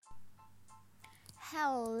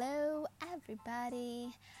Hello,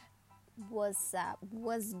 everybody. What's up?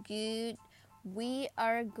 What's good? We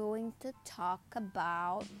are going to talk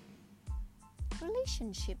about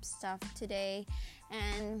relationship stuff today,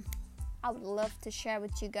 and I would love to share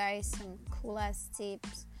with you guys some cool ass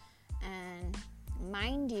tips. And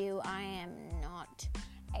mind you, I am not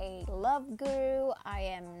a love guru, I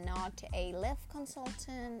am not a love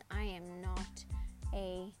consultant, I am not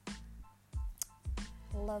a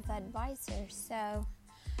love advisor. So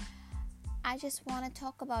I just want to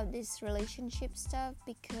talk about this relationship stuff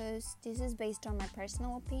because this is based on my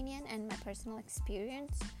personal opinion and my personal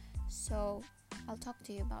experience. So I'll talk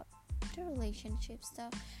to you about the relationship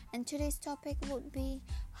stuff. And today's topic would be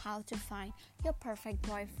how to find your perfect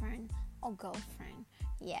boyfriend or girlfriend.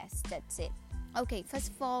 Yes, that's it. Okay, first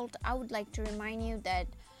of all, I would like to remind you that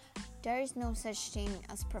there is no such thing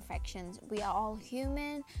as perfections. We are all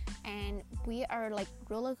human and we are like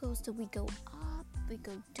roller coaster. We go up, we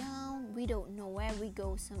go down, we don't know where we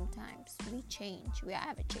go sometimes. We change, we are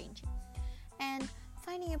ever changing. And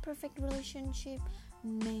finding a perfect relationship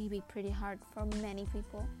may be pretty hard for many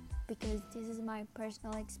people because this is my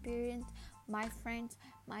personal experience. My friends,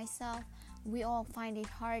 myself, we all find it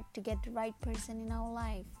hard to get the right person in our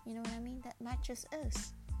life. You know what I mean? That matches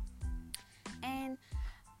us. And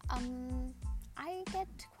I get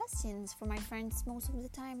questions from my friends most of the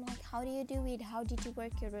time, like, how do you do it? How did you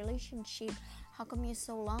work your relationship? How come you're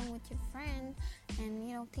so long with your friend?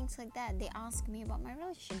 And things like that. They ask me about my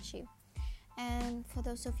relationship. And for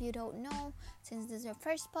those of you who don't know, since this is your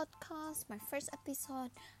first podcast, my first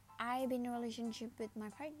episode, I've been in a relationship with my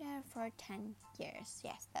partner for 10 years.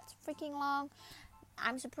 Yes, that's freaking long.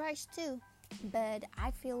 I'm surprised too. But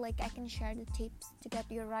I feel like I can share the tips to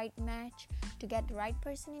get your right match, to get the right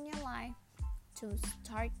person in your life, to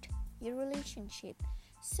start your relationship.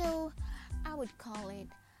 So I would call it,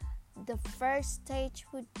 the first stage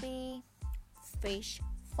would be fish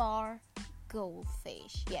for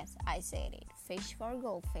goldfish. Yes, I said it. Fish for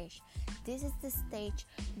goldfish. This is the stage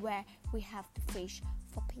where we have to fish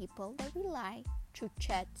for people that we like, through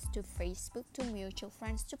chats, to Facebook, to mutual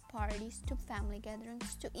friends, to parties, to family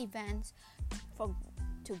gatherings, to events,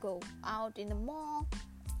 to go out in the mall,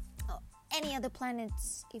 or any other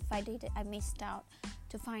planets. If I missed out,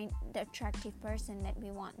 to find the attractive person that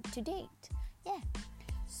we want to date. Yeah.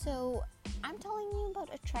 So I'm telling you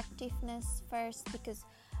about attractiveness first because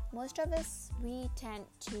most of us, we tend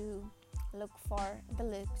to look for the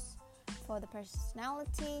looks, for the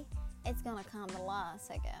personality. It's gonna come the last,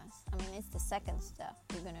 I guess. I mean, it's the second step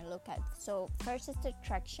you're gonna look at. So first is the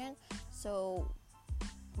attraction. So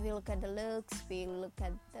we look at the looks, we look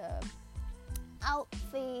at the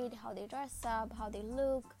outfit, how they dress up, how they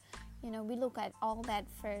look. We look at all that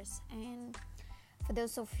first. And for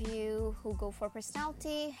those of you who go for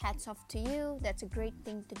personality, hats off to you. That's a great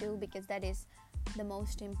thing to do because that is the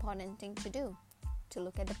most important thing to do, to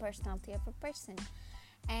look at the personality of a person.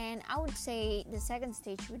 And I would say the second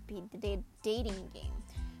stage would be the dating game.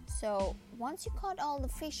 So once you caught all the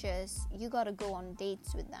fishes, you gotta go on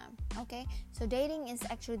dates with them. Okay, so dating is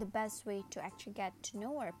actually the best way to actually get to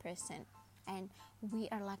know a person. And we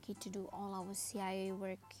are lucky to do all our CIA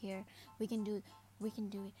work here. We can do it. We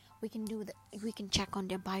can check on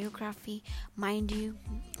their biography. Mind you,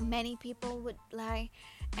 many people would lie,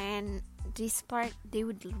 and this part they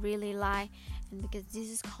would really lie, and because this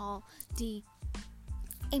is called the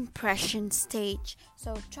impression stage.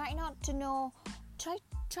 So try to know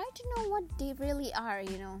what they really are.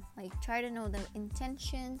 Like, try to know the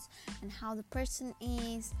intentions and how the person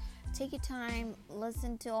is. Take your time,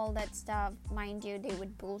 listen to all that stuff. Mind you, they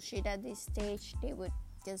would bullshit at this stage. They would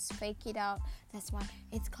just fake it out. That's why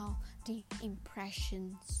it's called the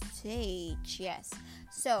impression stage. Yes.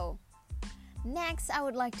 So next, I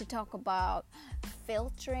would like to talk about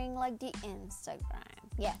filtering, like the Instagram.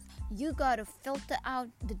 Yes, you gotta filter out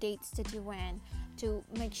the dates that you went to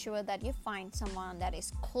make sure that you find someone that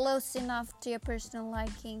is close enough to your personal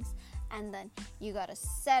likings. And then you gotta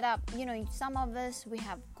set up, some of us, we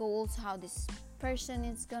have goals, how this person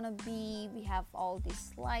is gonna be. We have all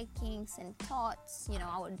these likings and thoughts,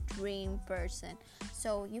 our dream person.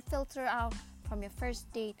 So you filter out from your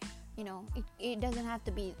first date. It doesn't have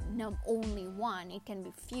to be only one. It can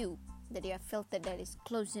be few that you have filtered that is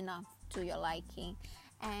close enough to your liking.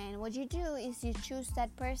 And what you do is you choose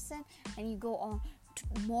that person and you go on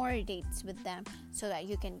more dates with them so that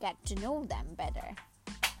you can get to know them better.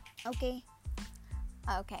 Okay.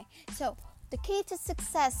 So the key to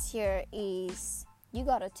success here is you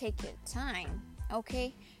gotta take your time.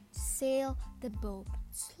 Okay, sail the boat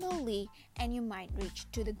slowly and you might reach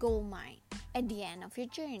to the gold mine. at the end of your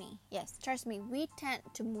journey. Yes, trust me, we tend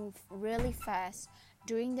to move really fast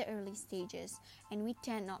during the early stages, and we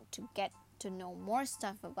tend not to get to know more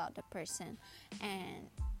stuff about the person, and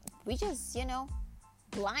we just,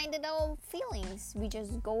 blinded our feelings. We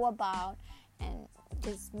just go about and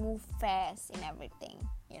just move fast in everything,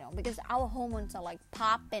 because our hormones are like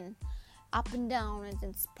popping up and down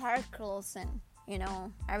and sparkles, and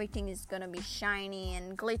everything is gonna be shiny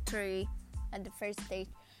and glittery at the first stage,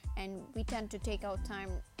 and we tend to take our time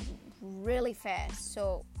really fast.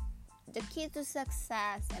 So the key to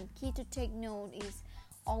success and key to take note is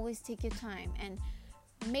always take your time, and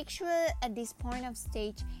make sure at this point of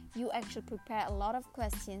stage you actually prepare a lot of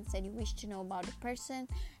questions that you wish to know about the person,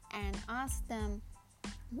 and ask them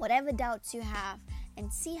whatever doubts you have,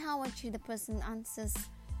 and see how actually the person answers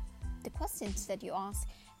the questions that you ask,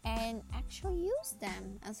 and actually use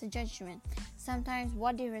them as a judgment. Sometimes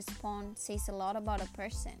what they respond says a lot about a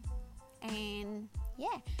person, and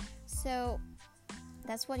so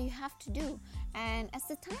that's what you have to do. And as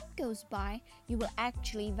the time goes by, you will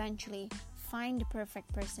actually eventually find the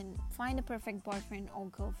perfect person, find the perfect boyfriend or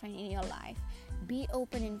girlfriend in your life. Be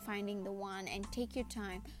open in finding the one, and take your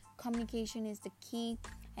time. Communication is the key,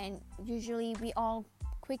 and usually we all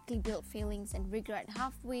quickly build feelings and regret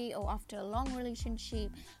halfway or after a long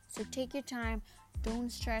relationship. So take your time,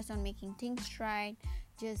 don't stress on making things right,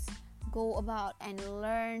 just go about and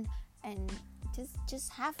learn, and just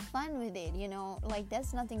have fun with it. Like,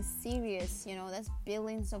 that's nothing serious. There's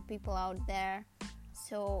billions of people out there,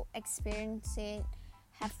 so experience it,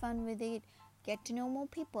 have fun with it, get to know more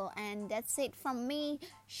people. And that's it from me,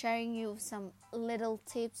 sharing you some little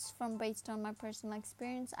tips from based on my personal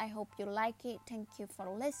experience. I hope you like it. Thank you for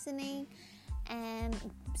listening, and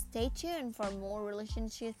stay tuned for more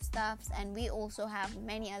relationship stuffs, and we also have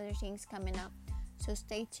many other things coming up. So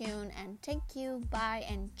stay tuned, and thank you, bye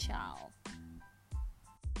and ciao.